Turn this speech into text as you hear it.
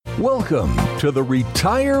Welcome to the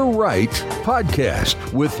Retire Right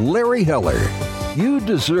podcast with Larry Heller. You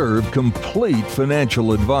deserve complete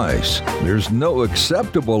financial advice. There's no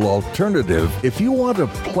acceptable alternative if you want a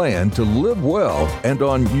plan to live well and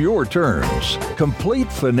on your terms.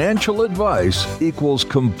 Complete financial advice equals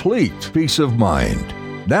complete peace of mind.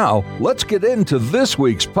 Now, let's get into this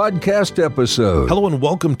week's podcast episode. Hello and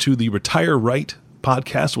welcome to the Retire Right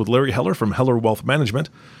podcast with Larry Heller from Heller Wealth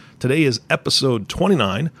Management. Today is episode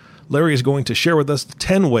 29. Larry is going to share with us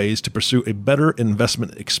 10 ways to pursue a better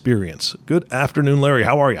investment experience. Good afternoon, Larry.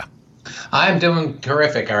 How are you? I'm doing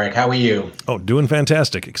terrific, Eric. How are you? Oh, doing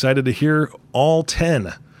fantastic. Excited to hear all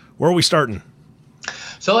 10. Where are we starting?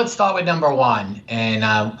 So let's start with number one,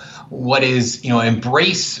 and what is,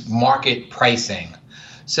 embrace market pricing.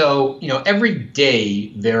 So, every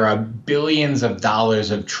day there are billions of dollars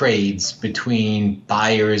of trades between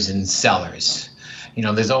buyers and sellers.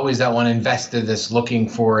 There's always that one investor that's looking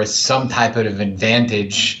for some type of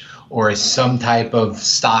advantage or some type of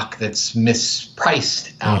stock that's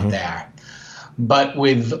mispriced out there. But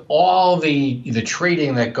with all the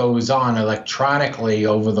trading that goes on electronically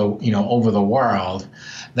over the world,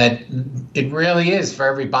 that it really is, for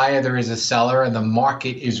every buyer there is a seller, and the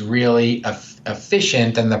market is really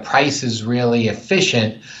efficient and the price is really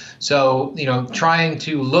efficient. So, trying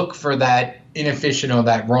to look for that inefficient or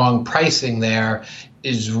that wrong pricing there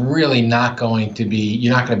is really not going to be,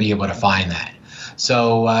 you're not going to be able to find that.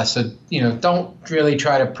 So don't really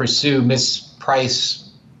try to pursue mispriced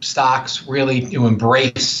stocks. Really to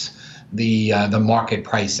embrace the market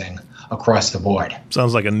pricing across the board.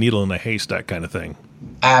 Sounds like a needle in a haystack kind of thing.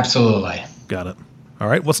 Absolutely. Got it. All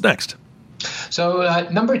right. What's next? So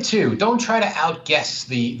number two, don't try to outguess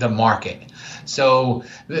the market. So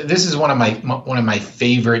this is one of my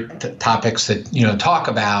favorite topics that talk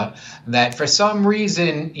about, that for some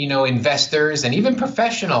reason investors and even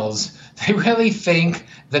professionals, they really think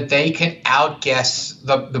that they can outguess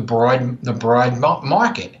the broad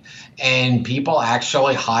market, and people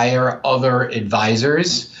actually hire other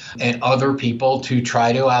advisors and other people to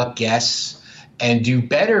try to outguess and do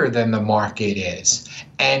better than the market is.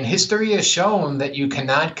 And history has shown that you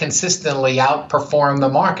cannot consistently outperform the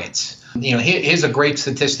markets. Here's a great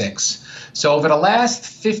statistics. So over the last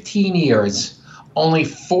 15 years, only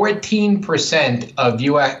 14% of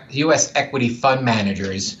U.S. equity fund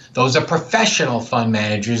managers, those are professional fund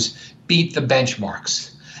managers, beat the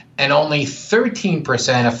benchmarks. And only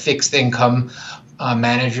 13% of fixed income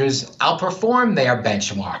managers outperform their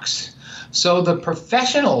benchmarks. So the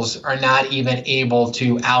professionals are not even able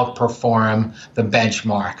to outperform the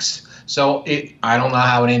benchmarks. So I don't know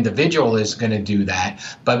how an individual is going to do that,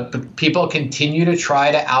 but people continue to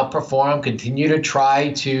try to outperform, continue to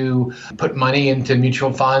try to put money into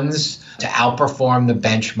mutual funds to outperform the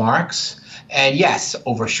benchmarks. And yes,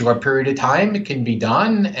 over a short period of time, it can be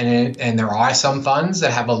done. And there are some funds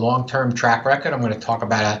that have a long-term track record. I'm going to talk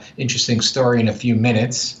about an interesting story in a few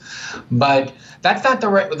minutes. But that's not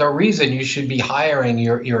the reason you should be hiring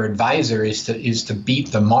your advisor is to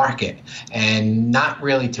beat the market and not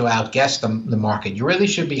really to outguess the market. You really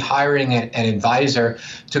should be hiring an advisor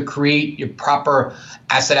to create your proper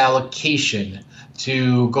asset allocation,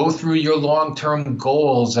 to go through your long-term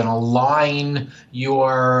goals and align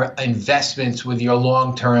your investments with your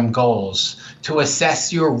long-term goals, to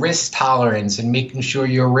assess your risk tolerance and making sure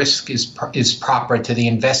your risk is proper to the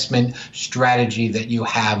investment strategy that you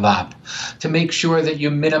have up, to make sure that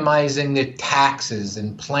you're minimizing the taxes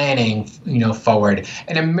and planning, forward,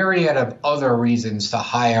 and a myriad of other reasons to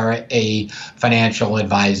hire a financial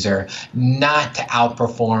advisor, not to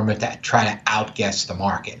outperform, but to try to outguess the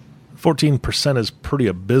market. 14% is pretty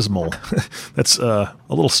abysmal. That's a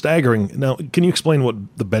little staggering. Now, can you explain what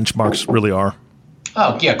the benchmarks really are?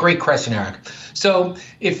 Oh, yeah, great question, Eric. So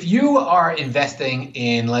if you are investing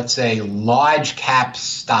in, let's say, large cap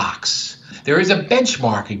stocks, there is a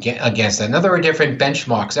benchmark against that. Now, there are different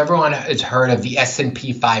benchmarks. Everyone has heard of the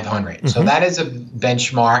S&P 500. Mm-hmm. So that is a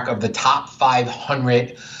benchmark of the top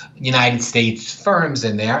 500 United States firms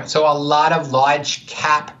in there. So a lot of large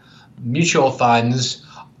cap mutual funds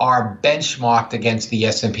are benchmarked against the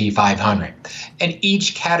S&P 500. And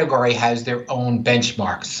each category has their own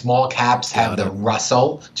benchmarks. Small caps have the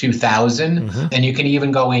Russell 2000, and you can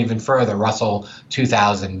even go even further, Russell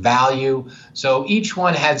 2000 value. So each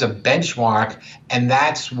one has a benchmark, and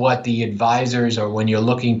that's what the advisors, or when you're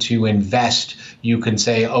looking to invest, you can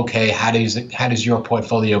say, okay, how does your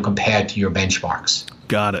portfolio compare to your benchmarks?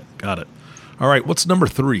 Got it. All right, what's number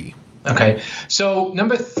 3? Okay. So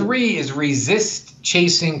number 3 is resist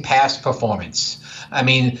chasing past performance. I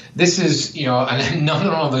mean, this is,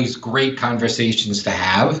 another one of these great conversations to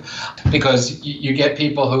have, because you get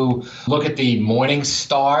people who look at the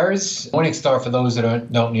Morningstars. Morningstar, for those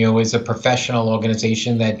that don't know, is a professional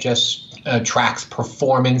organization that just tracks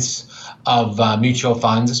performance of mutual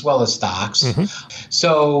funds as well as stocks. Mm-hmm.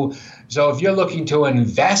 So if you're looking to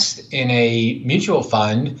invest in a mutual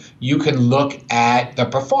fund, you can look at the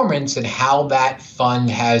performance and how that fund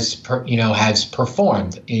has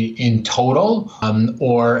performed in total,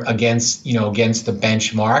 or against the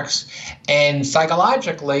benchmarks. And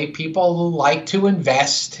psychologically, people like to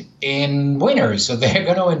invest in winners, so they're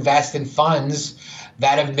going to invest in funds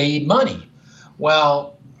that have made money.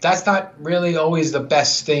 Well, that's not really always the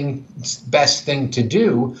best thing to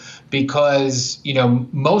do, because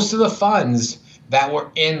most of the funds that were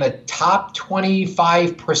in the top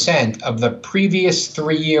 25% of the previous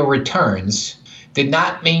 3-year returns did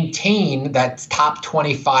not maintain that top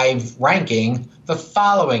 25 ranking the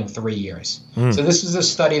following 3 years. So this is a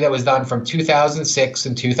study that was done from 2006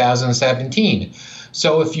 and 2017.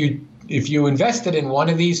 So if you invested in one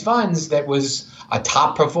of these funds that was a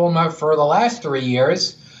top performer for the last 3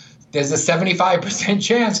 years, there's a 75%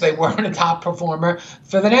 chance they weren't a top performer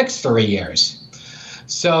for the next 3 years.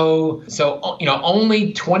 So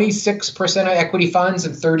only 26% of equity funds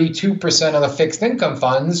and 32% of the fixed income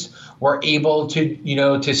funds were able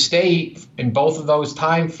to stay in both of those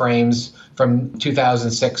time frames from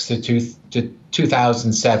 2006 to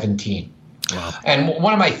 2017. Wow. And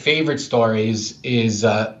one of my favorite stories is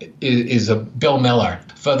Bill Miller.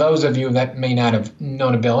 For those of you that may not have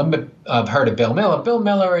known of Bill, but heard of Bill Miller, Bill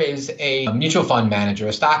Miller is a mutual fund manager,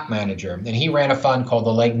 a stock manager, and he ran a fund called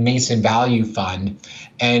the Legg Mason Value Fund.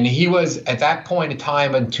 And he was, at that point in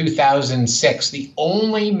time in 2006, the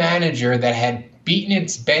only manager that had beaten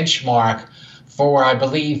its benchmark for, I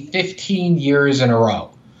believe, 15 years in a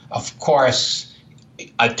row. Of course,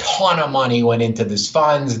 a ton of money went into these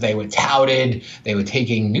funds. They were touted. They were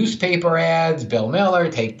taking newspaper ads. Bill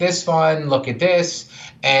Miller, take this fund, look at this.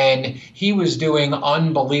 And he was doing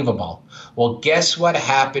unbelievable. Well, guess what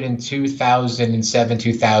happened in 2007,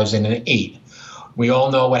 2008? We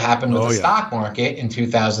all know what happened with the stock market in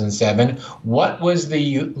 2007. What was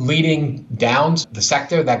the leading down, the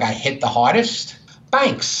sector that got hit the hardest?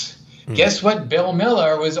 Banks. Guess what? Bill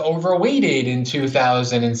Miller was overweighted in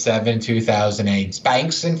 2007, 2008.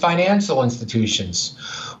 Banks and financial institutions.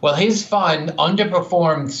 Well, his fund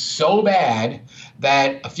underperformed so bad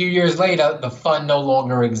that a few years later, the fund no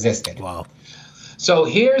longer existed. Wow. So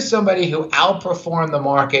here's somebody who outperformed the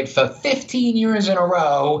market for 15 years in a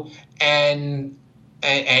row, and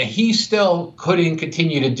he still couldn't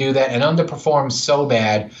continue to do that and underperformed so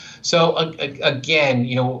bad. So again,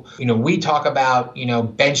 we talk about,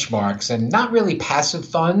 benchmarks, and not really passive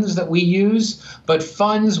funds that we use, but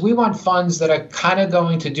we want funds that are kind of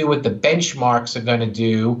going to do what the benchmarks are going to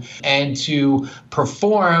do and to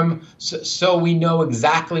perform so we know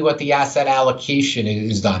exactly what the asset allocation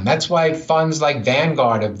is done. That's why funds like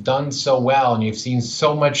Vanguard have done so well, and you've seen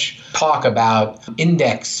so much talk about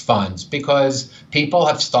index funds, because people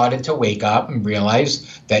have started to wake up and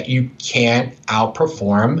realize that you can't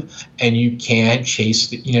outperform and you can't chase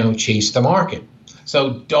the market.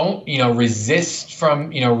 So don't, resist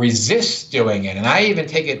doing it. And I even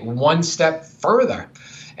take it one step further.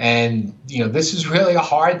 And, this is really a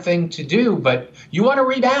hard thing to do, but you want to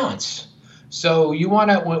rebalance. So you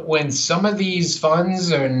want to, when some of these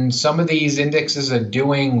funds and some of these indexes are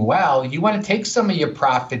doing well, you want to take some of your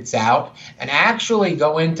profits out and actually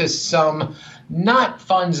go into some, not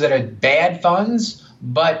funds that are bad funds,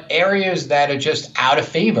 but areas that are just out of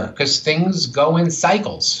favor, because things go in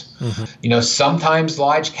cycles. Mm-hmm. Sometimes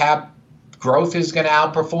large cap growth is going to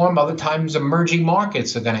outperform. Other times emerging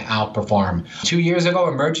markets are going to outperform. 2 years ago,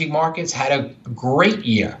 emerging markets had a great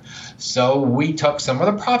year. So we took some of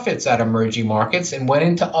the profits out of emerging markets and went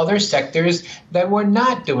into other sectors that were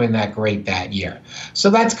not doing that great that year. So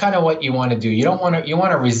that's kind of what you want to do. You want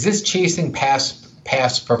to resist chasing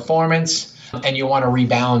past performance, and you want to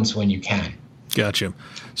rebalance when you can. Gotcha.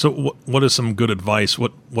 So what is some good advice?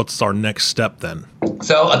 What's our next step then?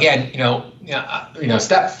 So again,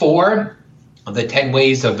 step 4 of the 10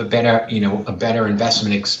 ways of a better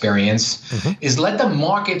investment experience is let the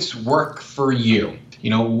markets work for you.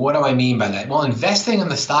 What do I mean by that? Well, investing in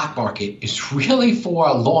the stock market is really for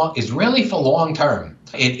long term.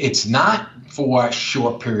 It's not for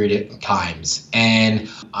short period of times. And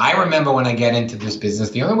I remember when I get into this business,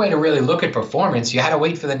 the only way to really look at performance, you had to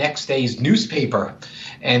wait for the next day's newspaper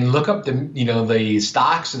and look up the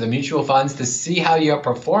stocks or the mutual funds to see how your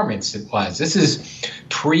performance was. This is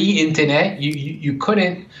pre-internet. You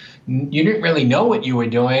didn't really know what you were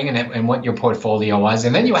doing and what your portfolio was.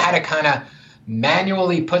 And then you had to kind of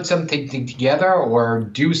manually put something together or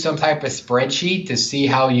do some type of spreadsheet to see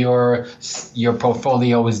how your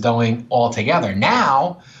portfolio is doing altogether.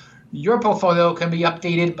 Now, your portfolio can be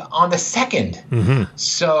updated on the second. Mm-hmm.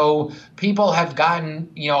 So people have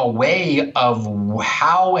gotten a way of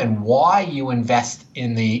how and why you invest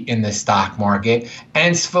in the stock market,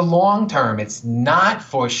 and it's for long term. It's not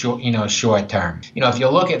for short term. If you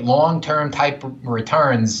look at long term type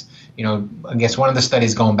returns, I guess one of the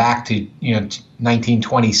studies going back to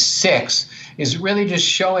 1926 is really just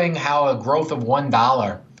showing how a growth of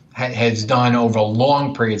 $1 has done over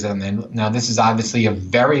long periods of time. Now, this is obviously a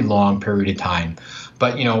very long period of time,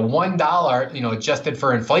 but $1, adjusted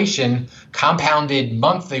for inflation, compounded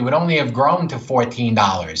monthly would only have grown to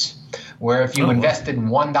 $14. Where if you invested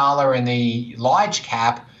 $1 in the large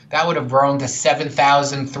cap, that would have grown to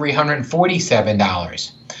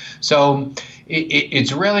 $7,347. So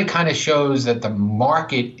it really kind of shows that the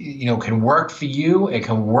market, can work for you. It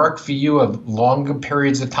can work for you of longer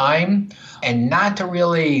periods of time, and not to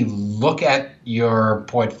really look at your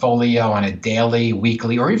portfolio on a daily,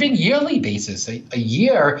 weekly, or even yearly basis. A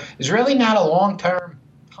year is really not a long-term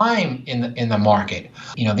time in the market.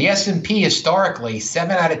 The S&P historically,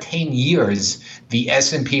 7 out of 10 years, the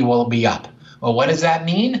S&P will be up. Well, what does that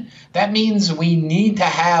mean? That means we need to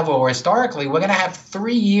have, or historically, we're going to have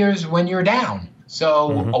 3 years when you're down.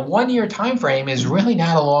 So a 1 year time frame is really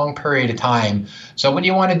not a long period of time. So what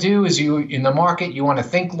you want to do is in the market, you want to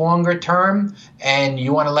think longer term, and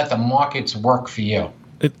you want to let the markets work for you.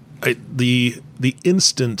 The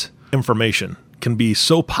instant information can be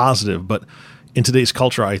so positive, but in today's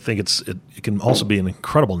culture, I think it can also be an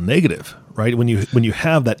incredible negative, right? When you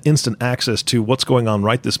have that instant access to what's going on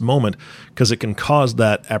right this moment, because it can cause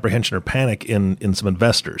that apprehension or panic in some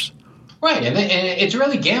investors. Right, and it's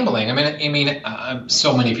really gambling. I mean,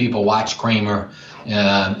 so many people watch Cramer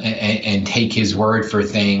and take his word for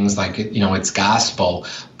things like it's gospel.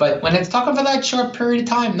 But when it's talking for that short period of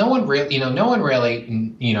time, no one really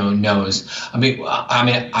knows. I mean,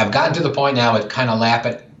 I've gotten to the point now with kind of laugh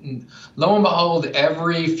at. Lo and behold,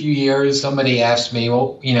 every few years somebody asks me,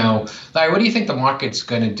 well, Larry, what do you think the market's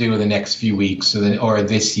going to do in the next few weeks or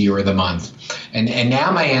this year or the month? And now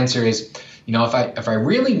my answer is, if I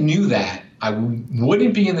really knew that, I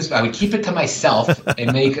wouldn't be in this. I would keep it to myself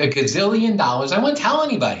and make a gazillion dollars. I wouldn't tell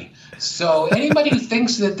anybody. So anybody who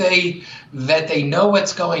thinks that they know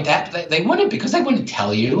what's going to happen, they wouldn't, because they wouldn't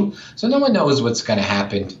tell you. So no one knows what's going to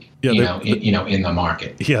happen. In the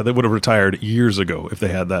market. Yeah, they would have retired years ago if they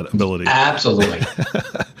had that ability. Absolutely.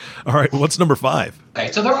 All right, what's number 5?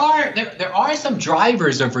 Okay, so there are some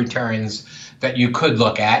drivers of returns that you could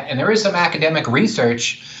look at, and there is some academic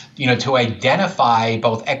research, to identify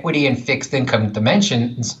both equity and fixed income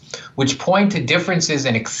dimensions, which point to differences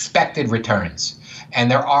in expected returns.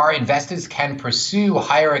 And investors can pursue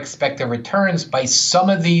higher expected returns by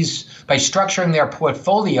structuring their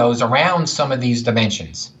portfolios around some of these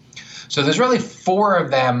dimensions. So there's really 4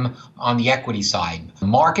 of them on the equity side: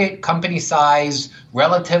 market, company size,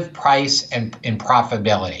 relative price, and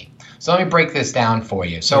profitability. So let me break this down for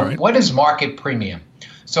you. So What is market premium?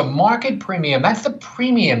 So market premium, that's the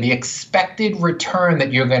premium, the expected return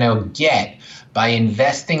that you're going to get by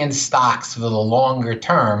investing in stocks for the longer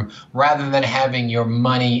term, rather than having your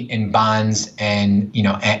money in bonds and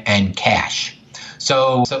cash.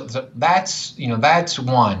 So that's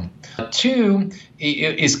one. 2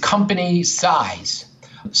 is company size.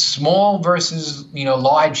 Small versus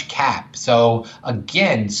large cap. So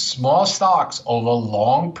again, small stocks over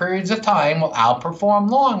long periods of time will outperform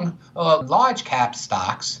large cap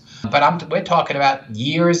stocks. But we're talking about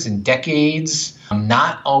years and decades,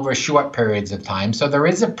 not over short periods of time. So there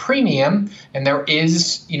is a premium, and there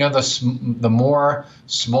is the more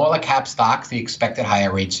smaller cap stocks, the expected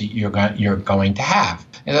higher rates that you're going to have.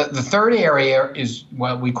 And the third area is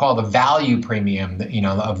what we call the value premium,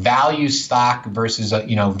 a value stock versus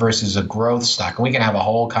a growth stock. And we can have a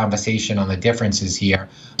whole conversation on the differences here.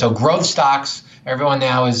 So growth stocks, everyone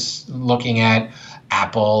now is looking at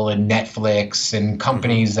Apple and Netflix and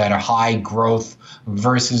companies that are high growth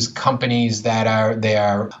versus companies that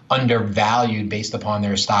are undervalued based upon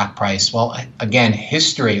their stock price. Well, again,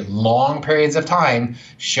 history, long periods of time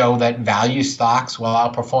show that value stocks will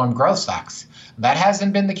outperform growth stocks. That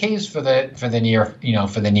hasn't been the case for the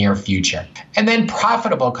near future. And then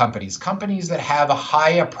profitable companies that have a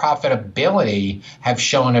higher profitability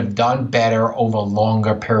have done better over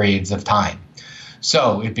longer periods of time.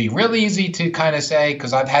 So it'd be real easy to kind of say,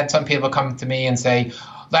 because I've had some people come to me and say,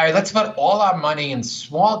 Larry, let's put all our money in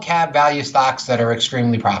small cap value stocks that are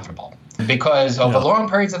extremely profitable, because over long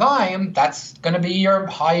periods of time, that's going to be your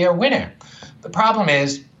higher winner. The problem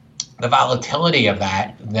is the volatility of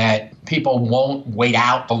that people won't wait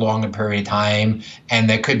out the longer period of time, and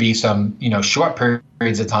there could be some short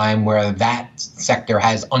periods of time where that sector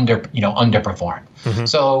has underperformed.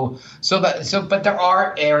 Mm-hmm. But there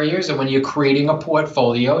are areas, and when you're creating a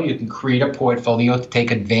portfolio, you can create a portfolio to take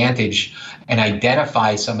advantage and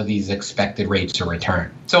identify some of these expected rates of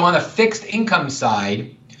return. So on the fixed income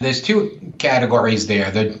side, there's two categories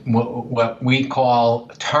there. What we call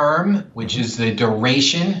term, which is the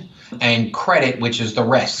duration, and credit, which is the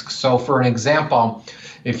risk. So for an example,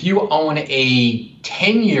 if you own a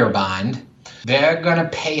 10-year bond, they're going to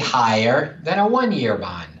pay higher than a 1-year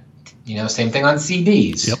bond. Same thing on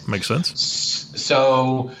CDs. Yep, makes sense.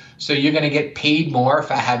 So you're going to get paid more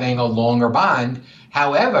for having a longer bond.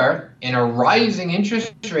 However, in a rising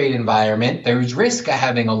interest rate environment, there's risk of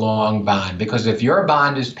having a long bond, because if your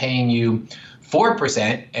bond is paying you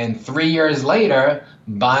 4% and 3 years later,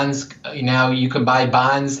 bonds, you can buy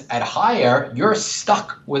bonds at higher, you're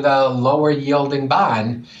stuck with a lower yielding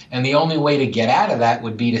bond. And the only way to get out of that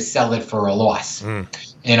would be to sell it for a loss.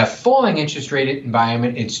 In a falling interest rate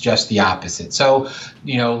environment, it's just the opposite. So,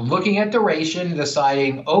 looking at duration,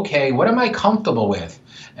 deciding, okay, what am I comfortable with?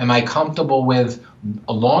 Am I comfortable with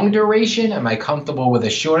a long duration? Am I comfortable with a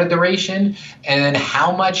shorter duration? And then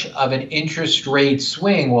how much of an interest rate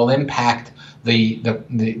swing will impact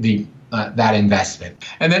that investment?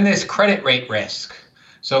 And then there's credit rate risk.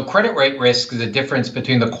 So credit rate risk is the difference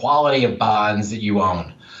between the quality of bonds that you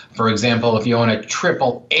own. For example, if you own a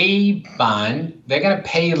AAA bond, they're going to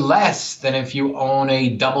pay less than if you own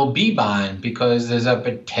a BB bond, because there's a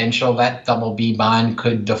potential that BB bond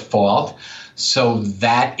could default. So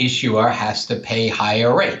that issuer has to pay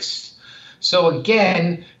higher rates. So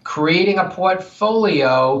again, creating a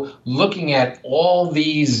portfolio, looking at all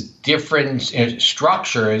these different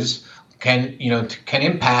structures can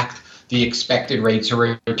impact the expected rates of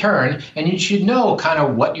return, and you should know kind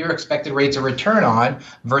of what your expected rates of return on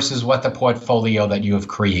versus what the portfolio that you have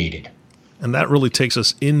created. And that really takes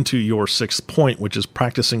us into your sixth point, which is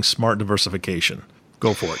practicing smart diversification.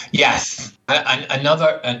 Go for it. Yes.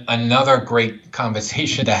 Another great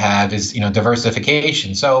conversation to have is,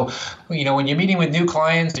 diversification. So, when you're meeting with new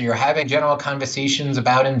clients, or you're having general conversations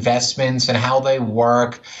about investments and how they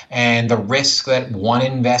work and the risk that one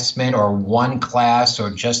investment or one class or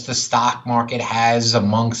just the stock market has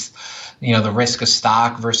amongst the risk of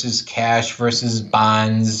stock versus cash versus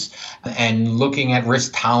bonds, and looking at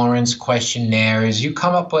risk tolerance questionnaires, you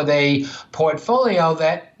come up with a portfolio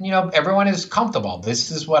that, everyone is comfortable.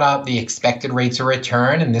 This is what the expected rates of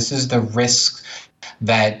return, and this is the risk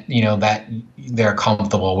that, that they're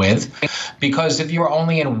comfortable with. Because if you're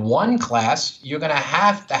only in one class, you're going to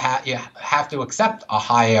have to accept a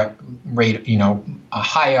higher rate, a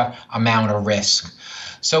higher amount of risk.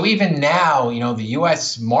 So even now, the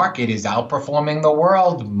U.S. market is outperforming the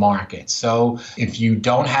world market. So if you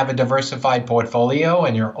don't have a diversified portfolio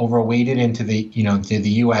and you're overweighted into the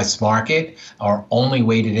U.S. market, or only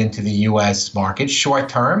weighted into the U.S. market short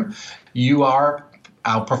term, you are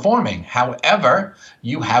outperforming. However,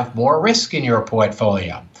 you have more risk in your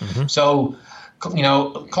portfolio. Mm-hmm. So,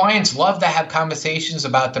 clients love to have conversations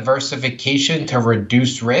about diversification to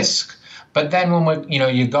reduce risk. But then when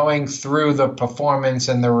you're going through the performance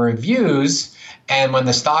and the reviews, and when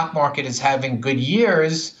the stock market is having good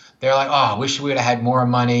years, they're like, oh, I wish we would have had more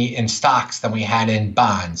money in stocks than we had in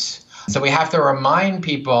bonds. So we have to remind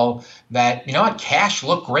people that, cash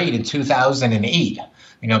looked great in 2008.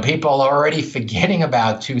 People are already forgetting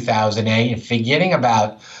about 2008 and forgetting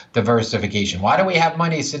about diversification. Why do we have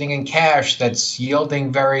money sitting in cash that's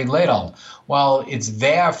yielding very little? Well, it's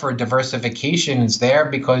there for diversification. It's there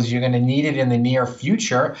because you're going to need it in the near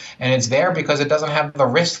future, and it's there because it doesn't have the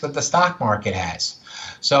risk that the stock market has.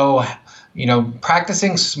 So,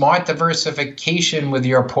 practicing smart diversification with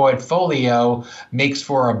your portfolio makes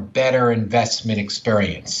for a better investment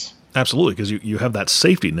experience. Absolutely, because you have that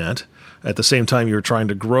safety net. At the same time, you're trying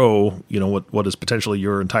to grow, what is potentially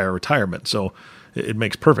your entire retirement. So it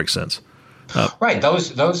makes perfect sense. Right.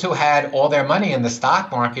 Those who had all their money in the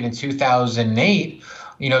stock market in 2008,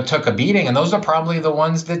 took a beating, and those are probably the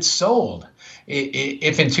ones that sold.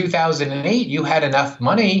 If in 2008 you had enough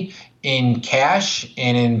money in cash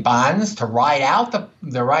and in bonds to ride out the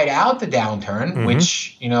downturn,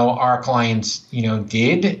 which our clients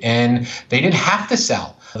did, and they didn't have to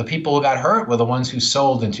sell. The people who got hurt were the ones who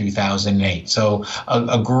sold in 2008. So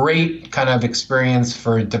a great kind of experience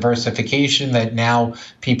for diversification that now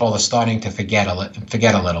people are starting to forget a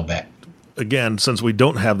little bit. Again, since we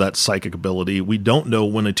don't have that psychic ability, we don't know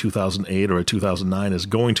when a 2008 or a 2009 is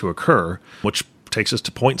going to occur, which takes us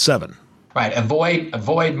to point 7. Right.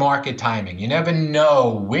 Avoid market timing. You never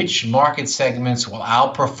know which market segments will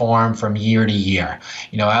outperform from year to year.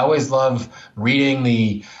 I always love reading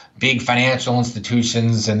the big financial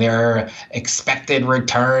institutions and their expected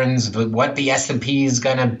returns, but what the S&P is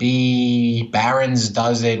going to be. Barron's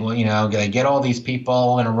does it. Well, they get all these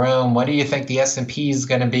people in a room. What do you think the S&P is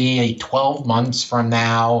going to be 12 months from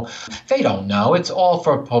now? They don't know. It's all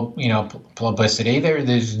for publicity.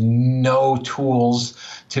 There's no tools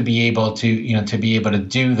to be able to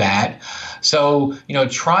do that. So,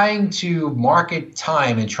 trying to market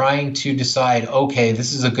time and trying to decide, okay,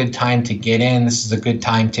 this is a good time to get in, this is a good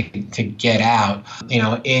time to get out.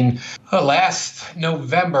 In last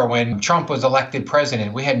November when Trump was elected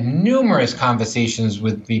president, we had numerous conversations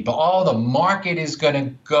with people. Oh, the market is going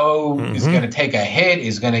to go, is going to take a hit,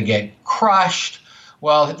 is going to get crushed.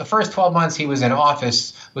 Well, the first 12 months he was in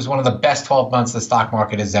office was one of the best 12 months the stock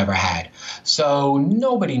market has ever had. So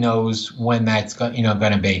nobody knows when that's going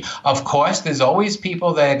to be. Of course, there's always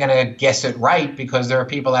people that are going to guess it right because there are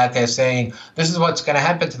people out there saying this is what's going to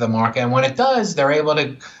happen to the market. And when it does, they're able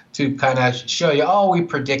to kind of show you, oh, we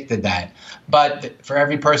predicted that. But for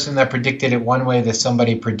every person that predicted it one way, there's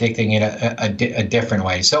somebody predicting it a different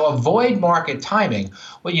way. So avoid market timing.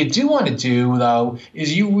 What you do want to do, though,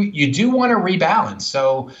 is you do want to rebalance.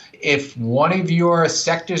 So if one of your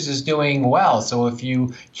sectors is doing well, so if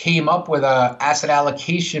you came up with a asset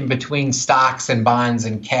allocation between stocks and bonds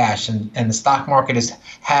and cash, and the stock market has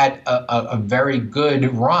had a very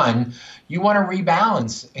good run, you want to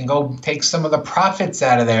rebalance and go take some of the profits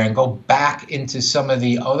out of there and go back into some of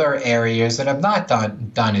the other areas that have not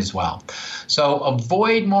done as well. So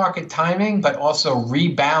avoid market timing, but also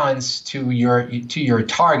rebalance to your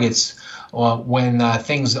targets when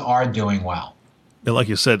things are doing well. And like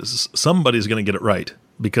you said, somebody's going to get it right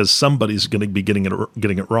because somebody's going to be getting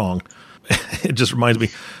it wrong. It just reminds me,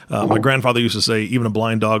 my grandfather used to say, even a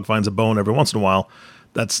blind dog finds a bone every once in a while.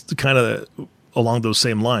 That's kind of along those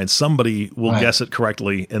same lines. Somebody will guess it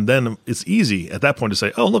correctly, and then it's easy at that point to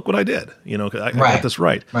say, oh, look what I did. I got this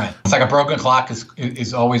right. Right. It's like a broken clock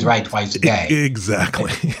is always right twice a day.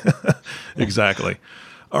 Exactly. Exactly.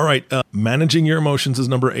 All right. Managing your emotions is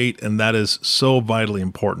number 8, and that is so vitally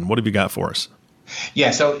important. What have you got for us?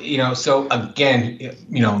 Yeah. So again,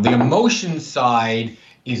 the emotion side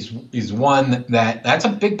is one that's a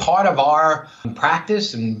big part of our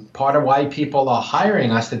practice and part of why people are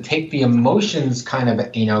hiring us, to take the emotions kind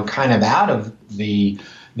of out of the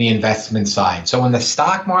investment side. So when the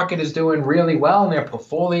stock market is doing really well and their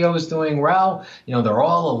portfolio is doing well, they're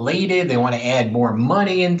all elated. They want to add more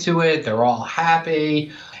money into it. They're all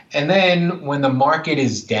happy. And then when the market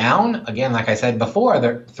is down, again, like I said before,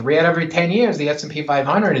 3 out of every 10 years, the S&P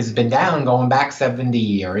 500 has been down going back 70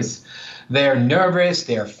 years. They're nervous.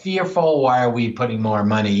 They're fearful. Why are we putting more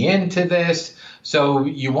money into this? So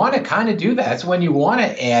you want to kind of do that. That's when you want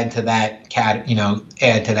to add to that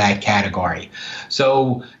category.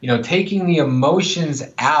 So, taking the emotions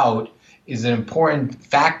out is an important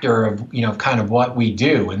factor of, kind of what we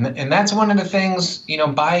do. And that's one of the things,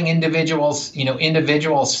 buying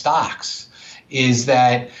individual stocks is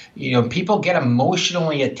that, people get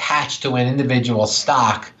emotionally attached to an individual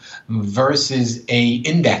stock versus a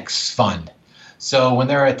index fund. So when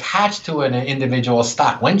they're attached to an individual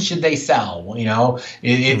stock, when should they sell?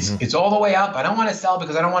 It's all the way up. I don't want to sell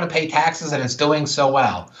because I don't want to pay taxes and it's doing so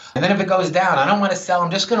well. And then if it goes down, I don't want to sell. I'm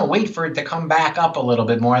just going to wait for it to come back up a little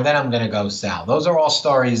bit more. And then I'm going to go sell. Those are all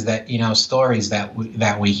stories that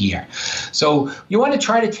we hear. So you want to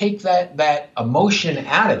try to take that emotion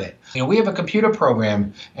out of it. We have a computer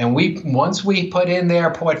program, and once we put in their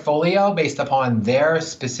portfolio based upon their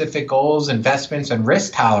specific goals, investments, and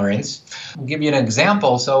risk tolerance. I'll give you an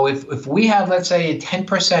example. So if we have, let's say, a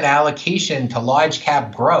 10% allocation to large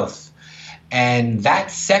cap growth, and that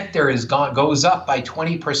sector goes up by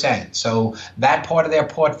 20%, so that part of their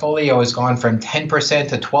portfolio has gone from 10%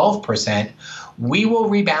 to 12%, we will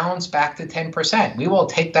rebalance back to 10%. We will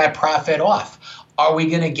take that profit off. Are we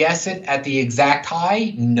going to guess it at the exact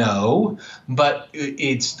high? No, but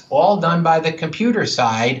it's all done by the computer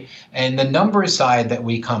side and the numbers side that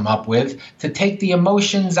we come up with to take the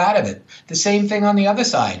emotions out of it. The same thing on the other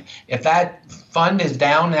side. If that fund is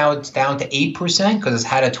down. Now it's down to 8% because it's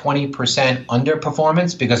had a 20%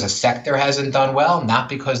 underperformance because the sector hasn't done well, not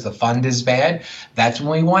because the fund is bad. That's when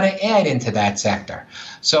we want to add into that sector.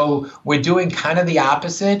 So we're doing kind of the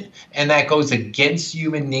opposite, and that goes against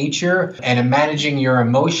human nature. And managing your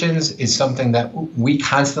emotions is something that we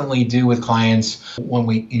constantly do with clients when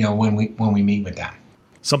we meet with them.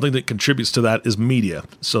 Something that contributes to that is media.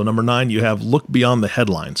 So number 9, you have look beyond the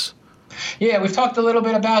headlines. Yeah, we've talked a little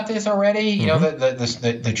bit about this already, you know,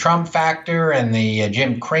 the Trump factor and the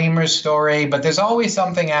Jim Cramer story, but there's always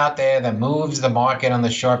something out there that moves the market on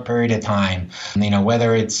the short period of time. You know,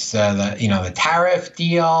 whether it's the tariff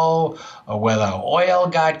deal or whether oil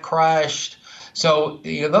got crushed. So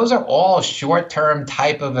those are all short-term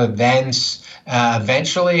type of events.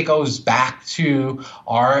 Eventually, it goes back to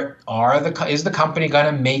is the company going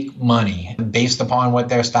to make money based upon what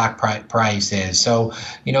their stock price is? So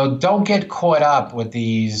don't get caught up with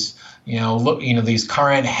these these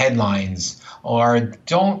current headlines. Or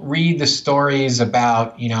don't read the stories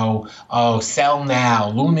about, sell now,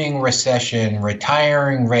 looming recession,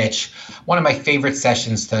 retiring rich. One of my favorite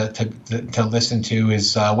sessions to listen to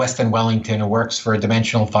is Weston Wellington, who works for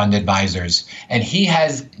Dimensional Fund Advisors. And he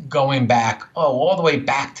has, going back, all the way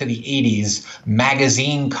back to the 80s,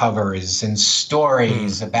 magazine covers and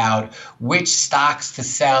stories about which stocks to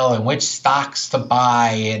sell and which stocks to buy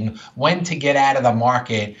and when to get out of the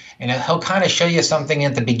market. And he'll kind of show you something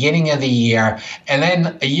at the beginning of the year. And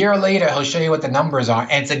then a year later, he'll show you what the numbers are.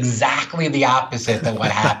 And it's exactly the opposite of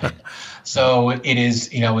what happened. So it is,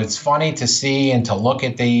 it's funny to see and to look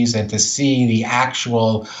at these and to see the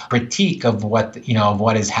actual critique of what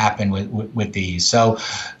has happened with these. So,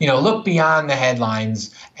 look beyond the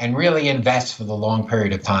headlines and really invest for the long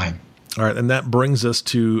period of time. All right. And that brings us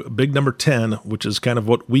to big number 10, which is kind of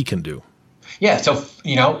what we can do. Yeah. So,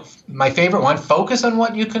 my favorite one, focus on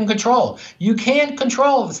what you can control. You can't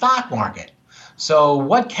control the stock market. So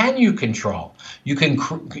what can you control? You can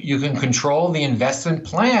control the investment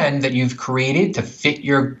plan that you've created to fit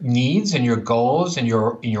your needs and your goals and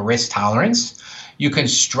your risk tolerance. You can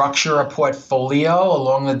structure a portfolio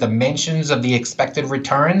along the dimensions of the expected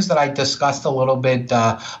returns that I discussed a little bit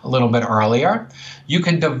earlier. You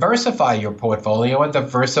can diversify your portfolio and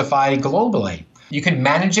diversify globally. You can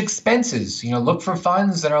manage expenses. Look for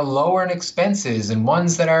funds that are lower in expenses and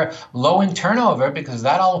ones that are low in turnover because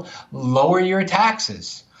that'll lower your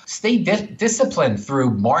taxes. Stay disciplined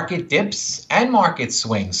through market dips and market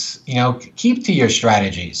swings. Keep to your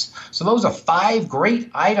strategies. So those are 5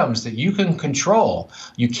 great items that you can control.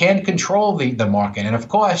 You can't control the market. And of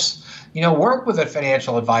course, work with a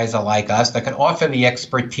financial advisor like us that can offer the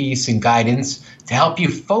expertise and guidance to help you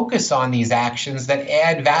focus on these actions that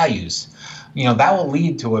add values. That will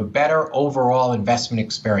lead to a better overall investment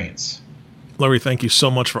experience. Larry, thank you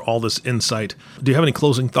so much for all this insight. Do you have any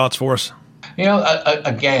closing thoughts for us?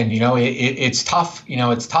 It's tough.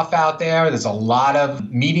 It's tough out there. There's a lot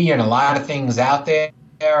of media and a lot of things out there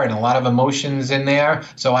and a lot of emotions in there.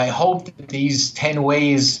 So I hope that these 10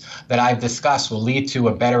 ways that I've discussed will lead to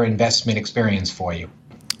a better investment experience for you.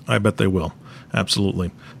 I bet they will.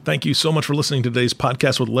 Absolutely. Thank you so much for listening to today's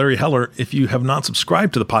podcast with Larry Heller. If you have not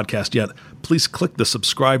subscribed to the podcast yet, please click the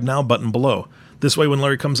subscribe now button below. This way, when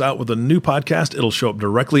Larry comes out with a new podcast, it'll show up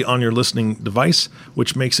directly on your listening device,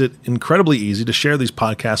 which makes it incredibly easy to share these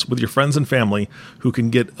podcasts with your friends and family who can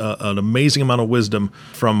get an amazing amount of wisdom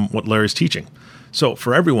from what Larry's teaching. So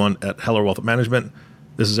for everyone at Heller Wealth Management,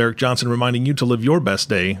 this is Eric Johnson reminding you to live your best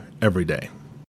day every day.